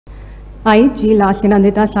I, G.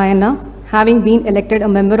 Lasinandita Sayana, having been elected a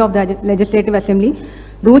member of the Legislative Assembly,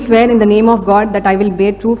 do swear in the name of God that I will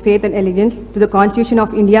bear true faith and allegiance to the Constitution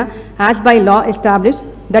of India as by law established,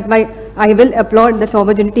 that I will uphold the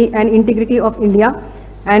sovereignty and integrity of India,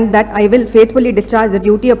 and that I will faithfully discharge the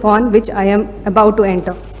duty upon which I am about to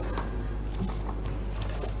enter.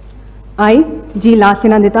 I, G.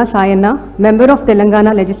 Lasinandita Sayana, member of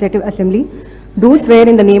Telangana Legislative Assembly, do swear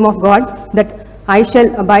in the name of God that I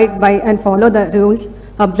shall abide by and follow the rules,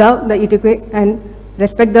 observe the etiquette, and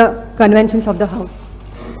respect the conventions of the House.